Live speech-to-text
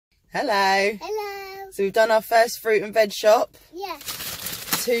Hello. Hello. So we've done our first fruit and veg shop. Yeah.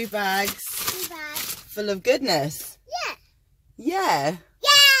 2 bags. 2 bags. Full of goodness. Yeah. Yeah.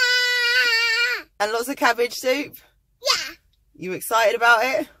 Yeah. And lots of cabbage soup. Yeah. You excited about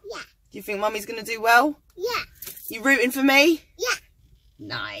it? Yeah. Do you think Mummy's going to do well? Yeah. You rooting for me? Yeah.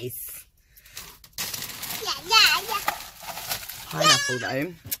 Nice. Yeah. Pineapple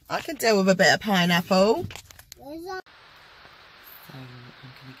though. I could deal with a bit of pineapple. So I'm going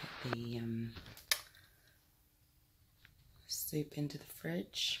to get the soup into the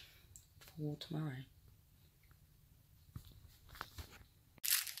fridge for tomorrow.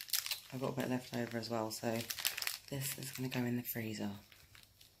 I've got a bit left over as well, so this is going to go in the freezer.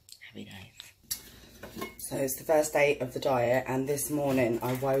 Happy days. So it's the first day of the diet, and this morning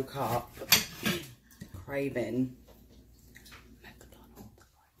I woke up craving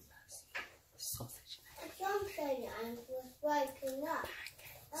McDonald's breakfast sausage and was waking up.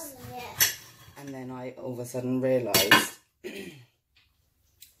 pancakes. Oh, yeah. And then I all of a sudden realised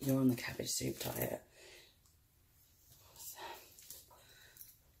you're on the cabbage soup diet.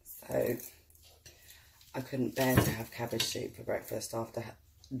 So I couldn't bear to have cabbage soup for breakfast after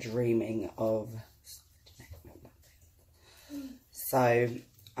dreaming of so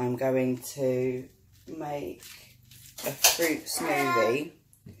I'm going to make a fruit smoothie,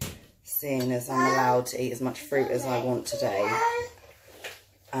 seeing as I'm allowed to eat as much fruit as I want today,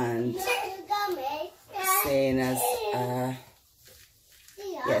 and seeing as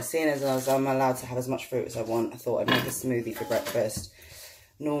I'm allowed to have as much fruit as I want, I thought I'd make a smoothie for breakfast.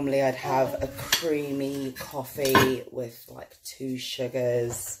 Normally I'd have a creamy coffee with like 2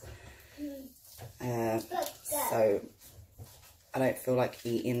 sugars, so I don't feel like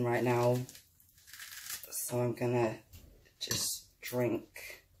eating right now, so I'm gonna just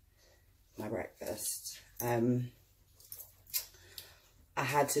drink my breakfast. I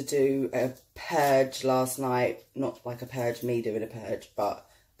had to do a purge last night, not like a purge, me doing a purge, but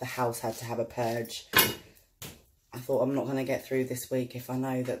the house had to have a purge. I thought I'm not going to get through this week if I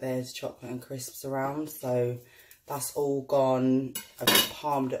know that there's chocolate and crisps around, so that's all gone. I've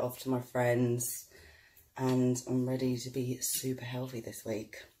palmed it off to my friends, and I'm ready to be super healthy this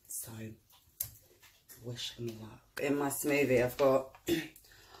week, so wish me luck. In my smoothie I've got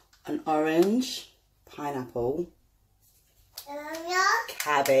an orange, pineapple,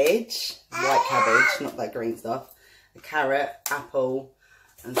 cabbage, white cabbage, not that green stuff, a carrot, apple,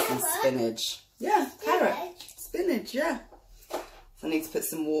 and some spinach. Yeah, carrot, spinach, yeah. So I need to put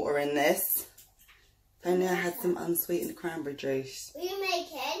some water in this. If only I had some unsweetened cranberry juice. What are you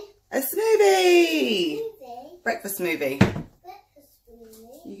making? A smoothie! Breakfast smoothie. Breakfast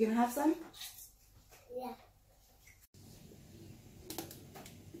smoothie. You gonna have some? Yeah.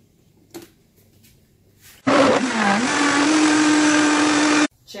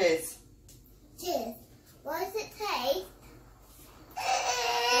 Cheers. Cheers. What does it taste?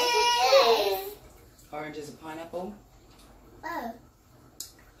 Oranges and pineapple. Oh.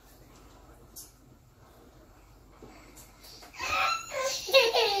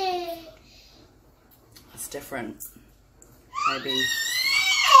 It's different. Maybe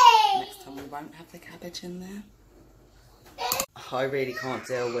next time we won't have the cabbage in there. I really can't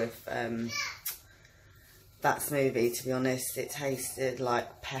deal with that smoothie, to be honest. It tasted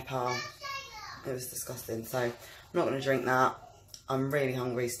like pepper. It was disgusting, so I'm not going to drink that. I'm really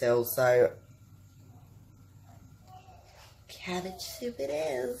hungry still, so cabbage soup it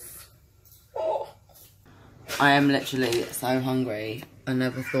is. Oh. I am literally so hungry. I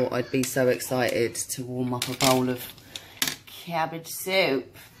never thought I'd be so excited to warm up a bowl of cabbage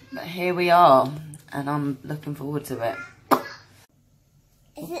soup, but here we are, and I'm looking forward to it.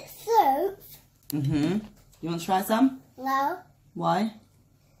 Is it soup? Mm-hmm. You want to try some? No. Why?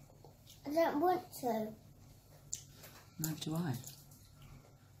 I don't want to. Neither do I.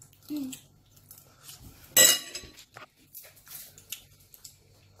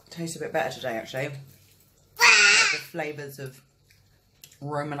 Tastes a bit better today, actually. Like the flavours have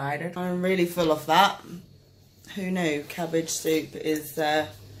ruminated. I'm really full of that. Who knew cabbage soup is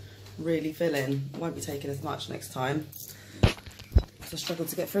really filling? I won't be taking as much next time. I struggled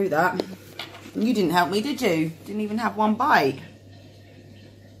to get through that. And you didn't help me, did you? Didn't even have one bite.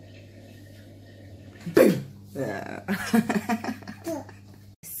 Boom! Yeah. The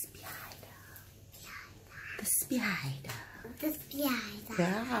spider. The spider. Yeah.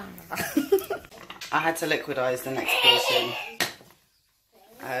 I had to liquidize the next portion.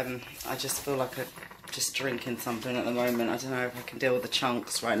 I just feel like I'm just drinking something at the moment. I don't know if I can deal with the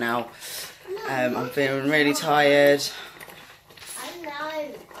chunks right now. I'm feeling really tired. I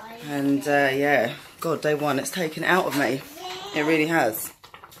know. And yeah, God, day one, it's taken it out of me. It really has.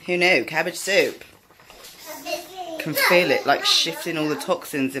 Who knew? Cabbage soup. Can feel it like shifting all the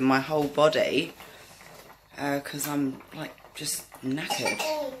toxins in my whole body. Because I'm like just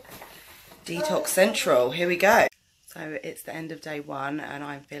knackered. Detox Central. Here we go. So it's the end of day 1 and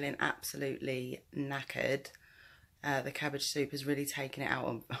I'm feeling absolutely knackered. The cabbage soup has really taken it out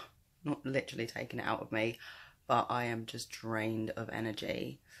of, not literally taken it out of me, but I am just drained of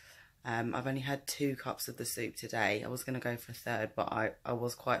energy. I've only had 2 cups of the soup today. I was going to go for a third, but I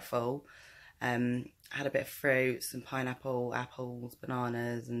was quite full. I had a bit of fruit, some pineapple, apples,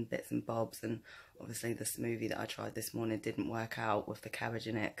 bananas and bits and bobs, and obviously the smoothie that I tried this morning didn't work out with the cabbage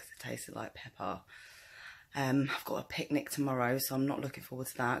in it because it tasted like pepper. I've got a picnic tomorrow, so I'm not looking forward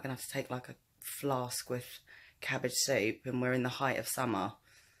to that. I'm going to have to take like a flask with cabbage soup, and we're in the height of summer,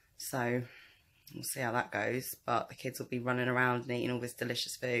 so we'll see how that goes. But the kids will be running around and eating all this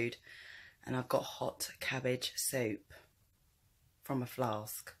delicious food, and I've got hot cabbage soup from a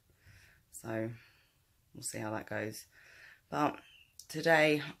flask, so we'll see how that goes. But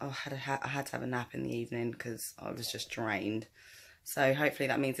today I had to have a nap in the evening because I was just drained, so hopefully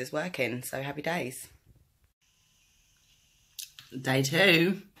that means it's working. So happy days. Day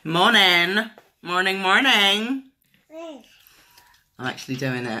 2. Morning. Morning. I'm actually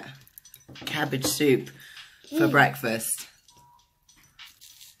doing it. Cabbage soup for breakfast.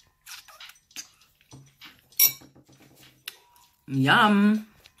 Yum.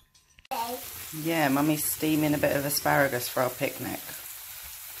 Yeah, Mummy's steaming a bit of asparagus for our picnic.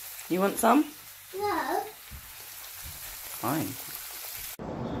 You want some? No. Fine.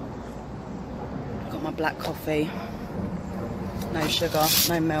 Got my black coffee. No sugar,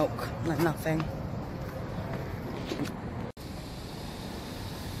 no milk, no nothing.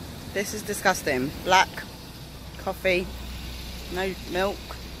 This is disgusting. Black coffee, no milk,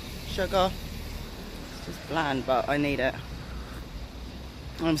 sugar. It's just bland, but I need it.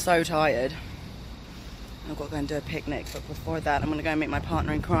 I'm so tired. I've got to go and do a picnic, but before that I'm going to go and meet my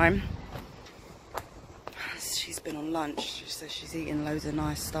partner in crime. She's been on lunch, so she's eating loads of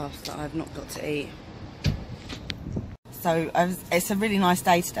nice stuff that I've not got to eat. So it's a really nice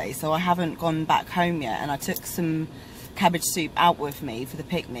day today, so I haven't gone back home yet, and I took some cabbage soup out with me for the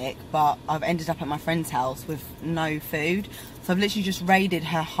picnic, but I've ended up at my friend's house with no food. So I've literally just raided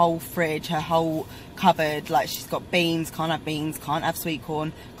her whole fridge, her whole cupboard. Like, she's got beans, can't have sweet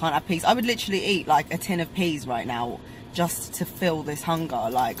corn, can't have peas. I would literally eat like a tin of peas right now just to fill this hunger.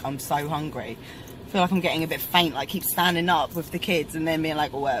 Like, I'm so hungry. I feel like I'm getting a bit faint, like keep standing up with the kids and then being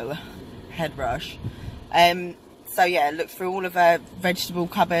like, whoa, head rush. So yeah, looked through all of her vegetable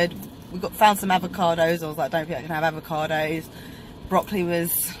cupboard. We found some avocados. I was like, don't think I can have avocados. Broccoli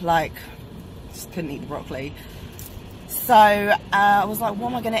was like, just couldn't eat the broccoli. So I was like,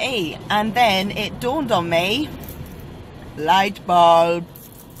 what am I going to eat? And then it dawned on me, light bulb,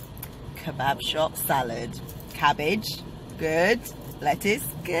 kebab shop salad. Cabbage, good. Lettuce,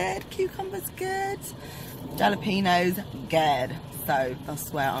 good. Cucumbers, good. Jalapenos, good. So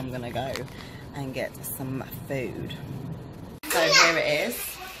that's where I'm going to go and get some food. So here it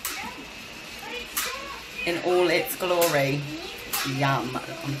is in all its glory. Yum.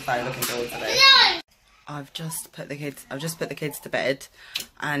 I'm so looking forward to this. I've just put the kids to bed,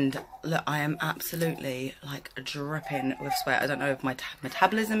 and look, I am absolutely like dripping with sweat. I don't know if my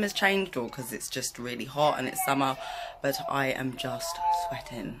metabolism has changed or because it's just really hot and it's summer, but I am just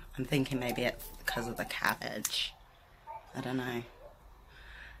sweating. I'm thinking maybe it's because of the cabbage. I don't know.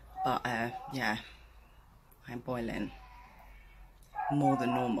 But yeah, I'm boiling more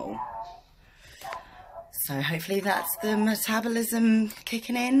than normal. So hopefully that's the metabolism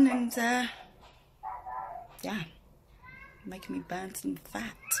kicking in and yeah, making me burn some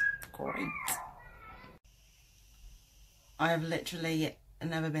fat. Great. I have literally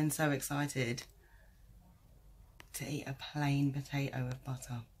never been so excited to eat a plain potato with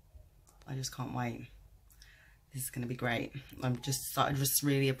butter. I just can't wait. This is going to be great. I just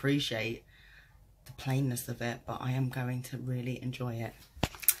really appreciate the plainness of it, but I am going to really enjoy it.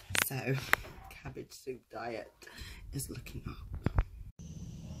 So, cabbage soup diet is looking up.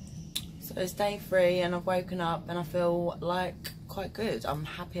 So it's day 3 and I've woken up and I feel like quite good. I'm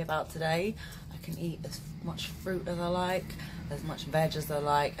happy about today. I can eat as much fruit as I like, as much veg as I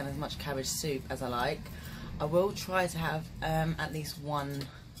like, and as much cabbage soup as I like. I will try to have at least one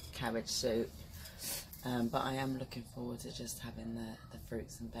cabbage soup. But I am looking forward to just having the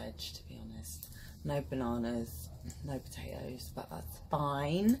fruits and veg, to be honest. No bananas, no potatoes, but that's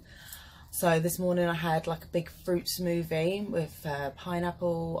fine. So this morning I had like a big fruit smoothie with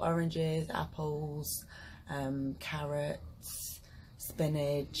pineapple, oranges, apples, carrots,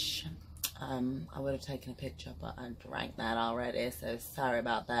 spinach, I would have taken a picture, but I drank that already, so sorry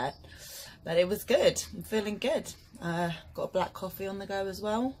about that. But it was good. I'm feeling good. Got a black coffee on the go as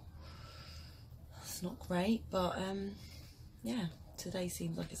well. It's not great, but yeah, today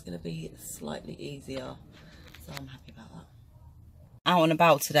seems like it's going to be slightly easier, so I'm happy about that. Out and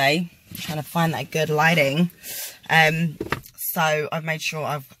about today, trying to find that good lighting. So I've made sure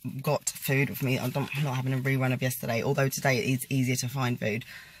I've got food with me. I'm not having a rerun of yesterday, although today it is easier to find food.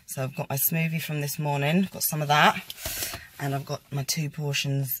 So I've got my smoothie from this morning, got some of that, and I've got my 2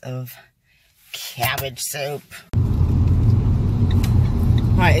 portions of cabbage soup.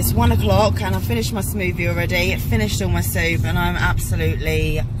 Right, it's 1 o'clock and I finished my smoothie already. Finished all my soup and I'm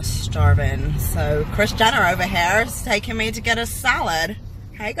absolutely starving. So Chris Jenner over here is taking me to get a salad.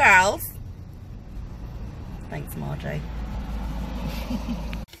 Hey girls. Thanks, Margie.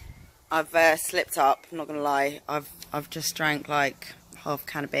 I've slipped up, I'm not gonna lie. I've just drank like half a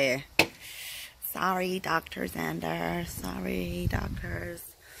can of beer. Sorry, Dr. Xander. Sorry, doctors.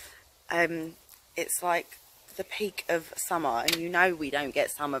 It's like the peak of summer, and you know we don't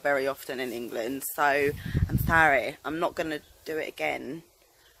get summer very often in England, so I'm sorry. I'm not gonna do it again.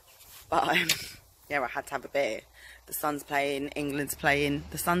 But yeah, I had to have a beer. The sun's playing, England's playing,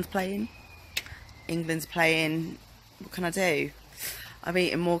 the sun's playing, England's playing. What can I do? I've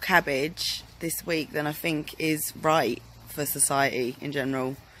eaten more cabbage this week than I think is right for society in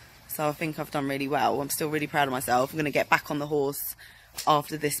general. So I think I've done really well. I'm still really proud of myself. I'm going to get back on the horse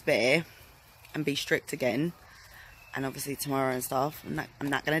after this beer and be strict again. And obviously tomorrow and stuff. I'm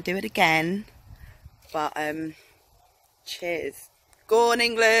not going to do it again. But cheers. Go on,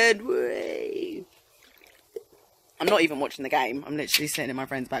 England. Whee! I'm not even watching the game. I'm literally sitting in my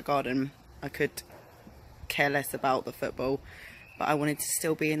friend's back garden. I could care less about the football, but I wanted to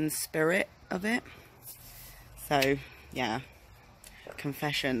still be in the spirit of it. So yeah,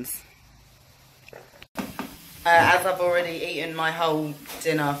 confessions. As I've already eaten my whole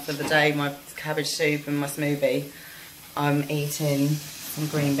dinner for the day, my cabbage soup and my smoothie, I'm eating some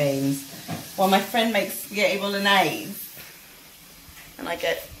green beans. Well, my friend makes spaghetti bolognese and I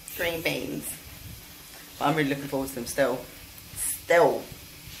get green beans, but I'm really looking forward to them still.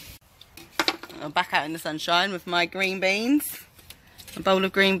 I'm back out in the sunshine with my green beans. A bowl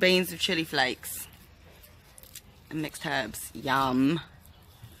of green beans with chili flakes and mixed herbs. Yum.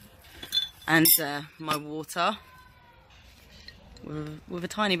 And my water with a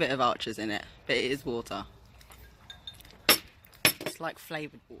tiny bit of Archer's in it, but it is water. It's like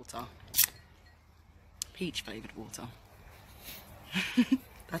flavoured water. Peach flavoured water.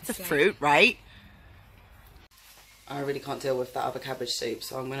 That's a fruit, right? I really can't deal with that other cabbage soup,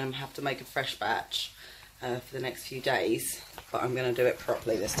 so I'm going to have to make a fresh batch for the next few days, but I'm going to do it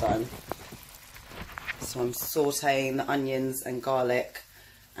properly this time. So I'm sauteing the onions and garlic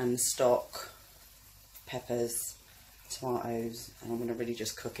and stock, peppers, tomatoes, and I'm going to really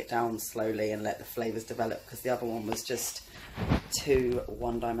just cook it down slowly and let the flavours develop, because the other one was just too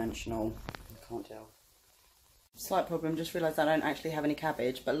one-dimensional. I can't tell. Slight problem, just realised I don't actually have any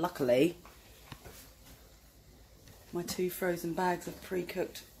cabbage, but luckily my 2 frozen bags of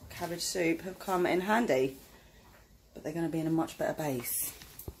pre-cooked cabbage soup have come in handy, but they're going to be in a much better base.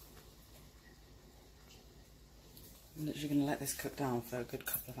 I'm literally going to let this cook down for a good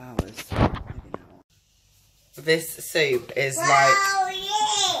couple of hours. Maybe an hour. This soup is like,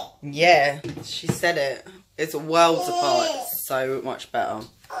 yeah, she said it. It's worlds apart. It's so much better.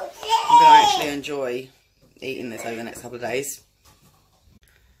 I'm going to actually enjoy eating this over the next couple of days.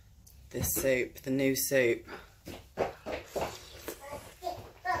 This soup, the new soup.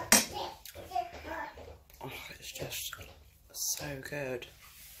 Oh, it's just so good.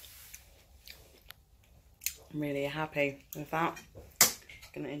 I'm really happy with that. I'm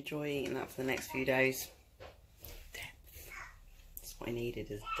going to enjoy eating that for the next few days. Depth. That's what I needed,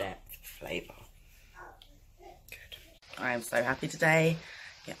 is depth, flavour. Good. I am so happy today.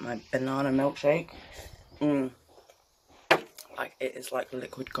 Get my banana milkshake. Like, it is like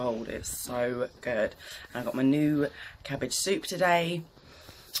liquid gold. It's so good. And I got my new cabbage soup today,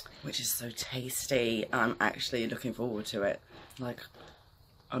 which is so tasty. I'm actually looking forward to it. Like,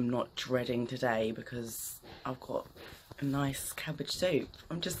 I'm not dreading today because I've got a nice cabbage soup.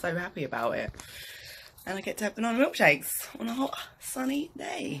 I'm just so happy about it. And I get to have banana milkshakes on a hot, sunny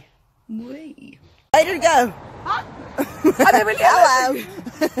day. Whee! Ready to go? Huh? I don't really Hello!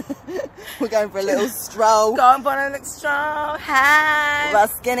 We're going for a little stroll. Going for a little stroll. Hi! With our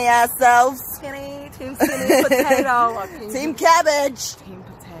skinny ass selves. Skinny, team skinny potato. Team cabbage. Team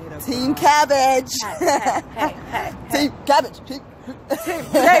potato. potato. Team Cabbage. Hey. Team Cabbage. Team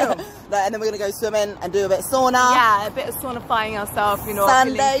potato. And then we're going to go swimming and do a bit of sauna. Yeah, a bit of saunifying ourselves, you know.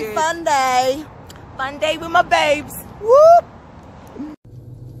 Sunday fun day. Fun day with my babes. Whoop.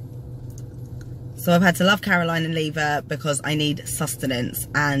 So I've had to love Caroline and leave her because I need sustenance,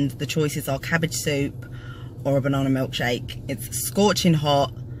 and the choices are cabbage soup or a banana milkshake. It's scorching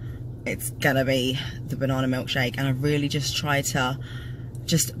hot. It's gonna be the banana milkshake, and I really just try to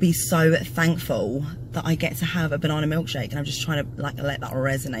just be so thankful that I get to have a banana milkshake, and I'm just trying to like let that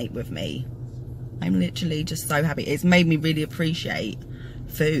resonate with me. I'm literally just so happy. It's made me really appreciate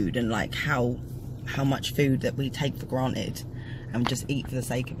food and like how much food that we take for granted and just eat for the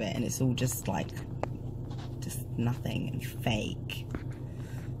sake of it, and it's all just like just nothing and fake.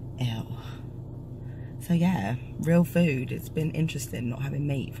 Ew. So yeah, real food. It's been interesting not having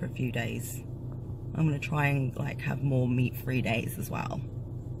meat for a few days. I'm gonna try and like have more meat-free days as well.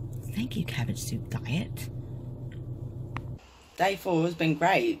 Thank you, Cabbage Soup Diet. Day 4 has been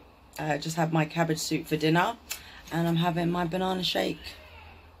great. Just had my cabbage soup for dinner, and I'm having my banana shake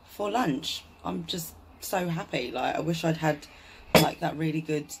for lunch. I'm just so happy. Like, I wish I'd had like that really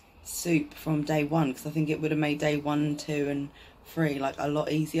good soup from day 1, because I think it would have made day 1, 2 and 3 like a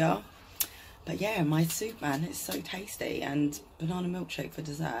lot easier. But yeah, my soup, man, it's so tasty. And banana milkshake for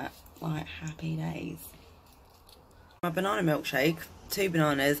dessert, like happy days. My banana milkshake, 2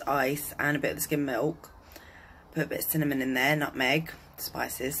 bananas, ice and a bit of the skim milk. Put a bit of cinnamon in there, nutmeg,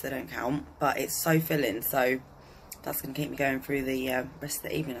 spices, they don't count, but it's so filling, so that's going to keep me going through the rest of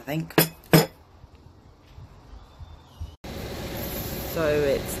the evening, I think. So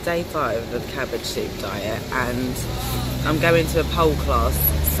it's day 5 of the cabbage soup diet, and I'm going to a pole class.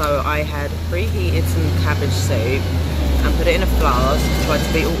 So I had preheated some cabbage soup and put it in a flask, tried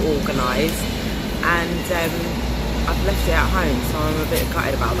to be all organised, and I've left it at home, so I'm a bit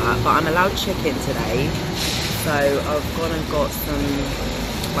gutted about that. But I'm allowed chicken today, so I've gone and got some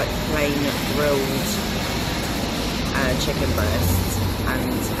like plain grilled chicken breasts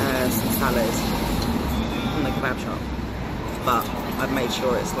and some salad from the kebab shop. But I've made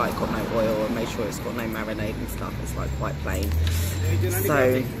sure it's like got no oil, and made sure it's got no marinade and stuff. It's like quite plain.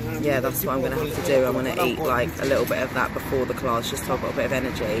 So yeah, that's what I'm gonna have to do. I'm gonna eat like a little bit of that before the class, just so I've got a bit of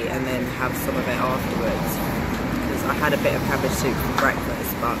energy, and then have some of it afterwards. Because I had a bit of cabbage soup for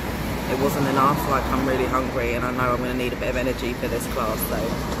breakfast, but it wasn't enough. Like, I'm really hungry, and I know I'm gonna need a bit of energy for this class. So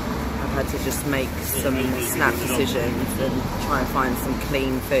I've had to just make some snap decisions and try and find some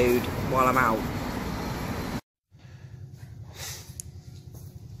clean food while I'm out.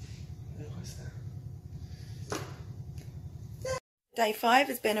 Day 5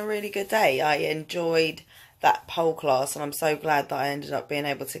 has been a really good day. I enjoyed that pole class, and I'm so glad that I ended up being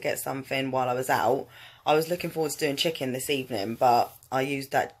able to get something while I was out. I was looking forward to doing chicken this evening, but I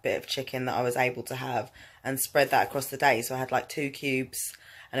used that bit of chicken that I was able to have and spread that across the day. So I had like 2 cubes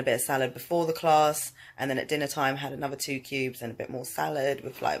and a bit of salad before the class, and then at dinner time had another 2 cubes and a bit more salad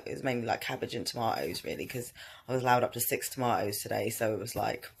with like, it was mainly like cabbage and tomatoes really, because I was allowed up to 6 tomatoes today, so it was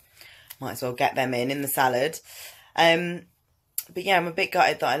like, might as well get them in the salad. But yeah, I'm a bit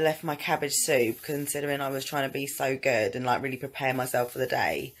gutted that I left my cabbage soup, considering I was trying to be so good and like really prepare myself for the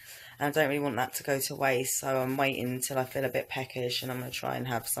day. And I don't really want that to go to waste, so I'm waiting until I feel a bit peckish, and I'm going to try and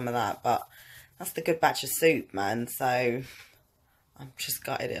have some of that. But that's the good batch of soup, man, so I'm just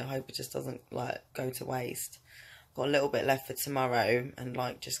gutted. I hope it just doesn't like go to waste. Got a little bit left for tomorrow, and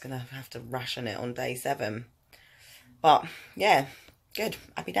like just going to have to ration it on day 7. But yeah, good,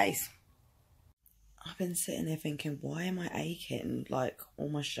 happy days. I've been sitting there thinking, why am I aching? Like, all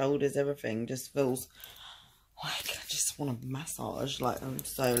my shoulders, everything just feels like I just want a massage. Like, I'm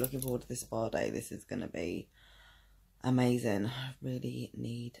so looking forward to this spa day. This is going to be amazing. I really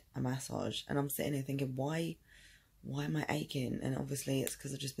need a massage. And I'm sitting here thinking, why am I aching? And obviously it's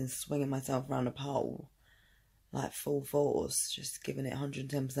because I've just been swinging myself around a pole. Like, full force. Just giving it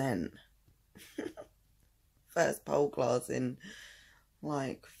 110%. First pole class in,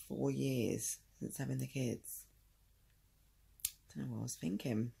 like, 4 years. Since having the kids. Don't know what I was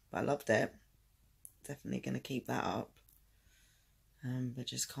thinking, but I loved it. Definitely going to keep that up. But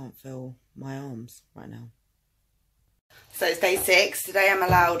just can't feel my arms right now. So it's day 6. Today I'm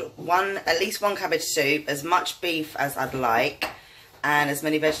allowed at least one cabbage soup, as much beef as I'd like, and as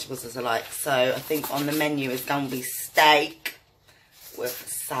many vegetables as I like. So I think on the menu is going to be steak with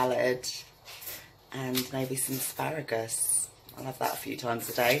salad and maybe some asparagus. I'll have that a few times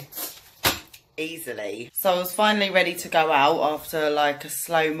a day. Easily. So I was finally ready to go out after like a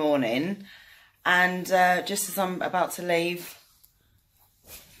slow morning, and just as I'm about to leave,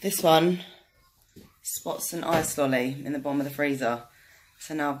 this one spots an ice lolly in the bottom of the freezer.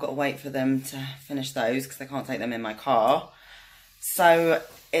 So now I've got to wait for them to finish those because I can't take them in my car. So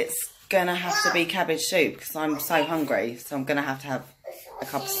it's going to have to be cabbage soup because I'm so hungry. So I'm going to have a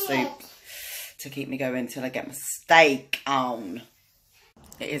cup of soup to keep me going until I get my steak on.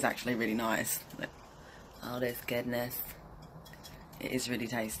 It is actually really nice. Look, all this goodness. It is really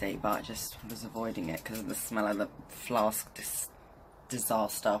tasty, but I just was avoiding it because of the smell of the flask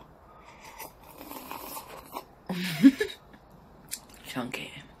disaster.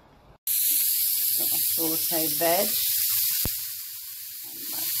 Chunky. Got my sauté veg. And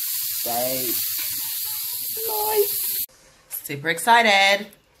my steak. Nice. Super excited.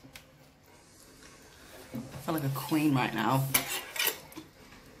 I feel like a queen right now.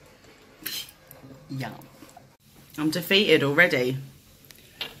 Yum. I'm defeated already.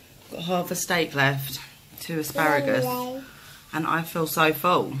 Got half a steak left, 2 asparagus, and I feel so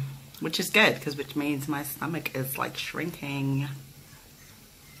full, which is good which means my stomach is like shrinking.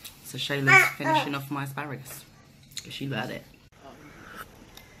 So Shayla's finishing off my asparagus because she loved it.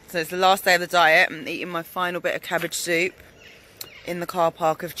 So it's the last day of the diet. I'm eating my final bit of cabbage soup in the car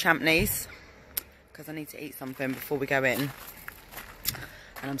park of Champneys because I need to eat something before we go in,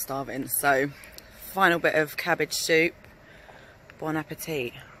 and I'm starving. So final bit of cabbage soup. Bon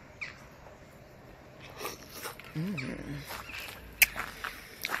appetit.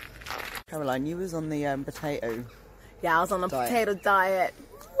 Caroline, you was on the potato. Yeah, I was on a potato diet.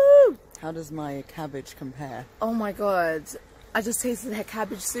 Woo! How does my cabbage compare? Oh my god. I just tasted that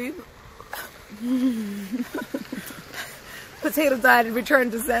cabbage soup. Potato diet and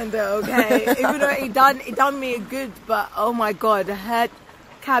return to sender, okay? Even though it done me good, but oh my god, that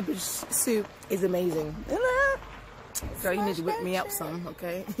cabbage soup is amazing. Girl, you need to whip me up some,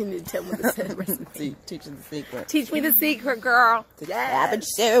 okay? You need to tell me the recipe. Teach you the secret. Teach me the secret, girl. Cabbage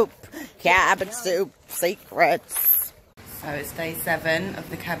soup, secrets. So it's day 7 of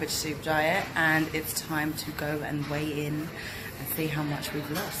the cabbage soup diet, and it's time to go and weigh in and see how much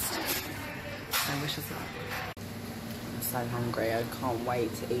we've lost. So wish us luck. I'm so hungry. I can't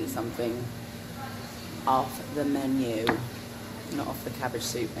wait to eat something off the menu. Not off the cabbage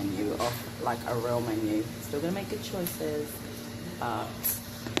soup menu, off like a real menu. Still gonna make good choices, but I'm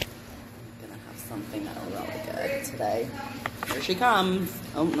gonna have something really good today. Here she comes.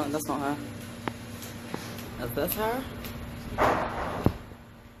 Oh no, that's not her. Is this her?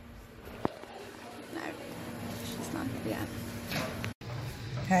 No, she's not here yet.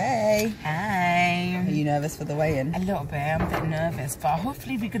 Hey. Hi. Are you nervous for the weigh-in? A little bit. I'm a bit nervous, but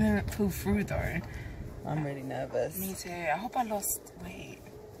hopefully we're gonna pull through though. I'm really nervous. Me too. I hope I lost weight.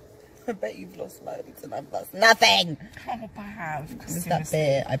 I bet you've lost loads and I've lost nothing. I hope I have. Just that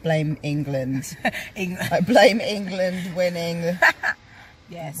bit. I blame England. England. I blame England winning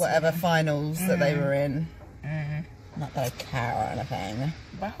Yes. whatever finals that they were in. Not that I care or anything.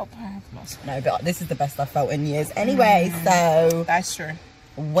 But I hope I have lost weight. No, but this is the best I've felt in years anyway, so That's true.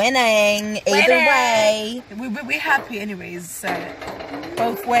 winning either way. We're happy anyways. So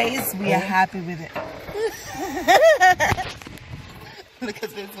both ways, we are happy with it. Look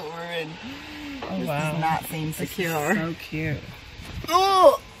at this, what we're in. Oh, This wow. does not seem secure. So cute.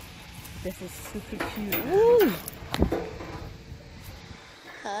 Oh! This is super cute. Ooh.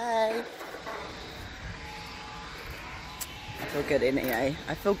 Hi. I feel good anyway.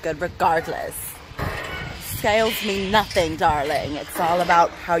 I feel good regardless. Scales mean nothing, darling. It's all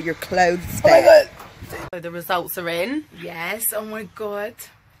about how your clothes fit. Oh my god. So the results are in. Yes. Oh my god.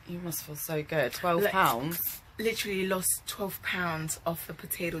 You must feel so good. £12. Literally lost 12 pounds off the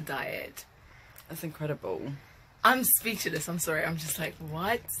potato diet. That's incredible. I'm speechless. I'm sorry. I'm just like,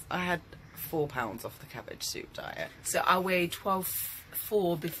 what? I had £4 off the cabbage soup diet. So I weighed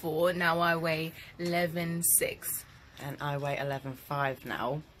 12.4 before. Now I weigh 11.6. And I weigh 11.5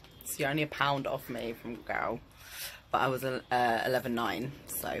 now. So you're only £1 off me from girl. But I was 11.9.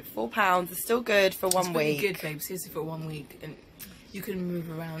 So £4 is still good for 1 week. It's good, babe. Seriously, for 1 week. And you can move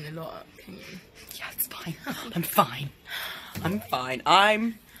around a lot, can you? Yeah, it's fine. I'm fine. I'm fine.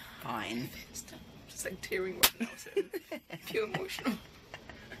 I'm fine. Just like tearing right now. So I feel emotional.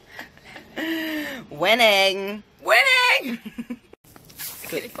 Winning! Winning!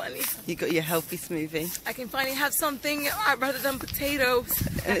 Finally. You got your healthy smoothie. I can finally have something rather than potatoes.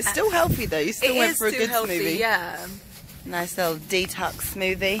 And it's still healthy though. You still went for a good healthy, smoothie. Yeah. Nice little detox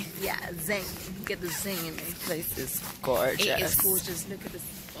smoothie. Yeah, zing. Get the zing in me. This place is gorgeous. It is gorgeous. Look at this.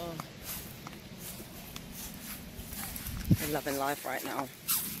 Oh. We're loving life right now.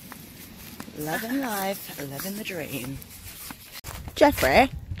 Loving life, living the dream. Jeffrey,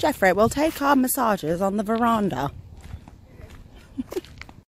 we'll take our massages on the veranda.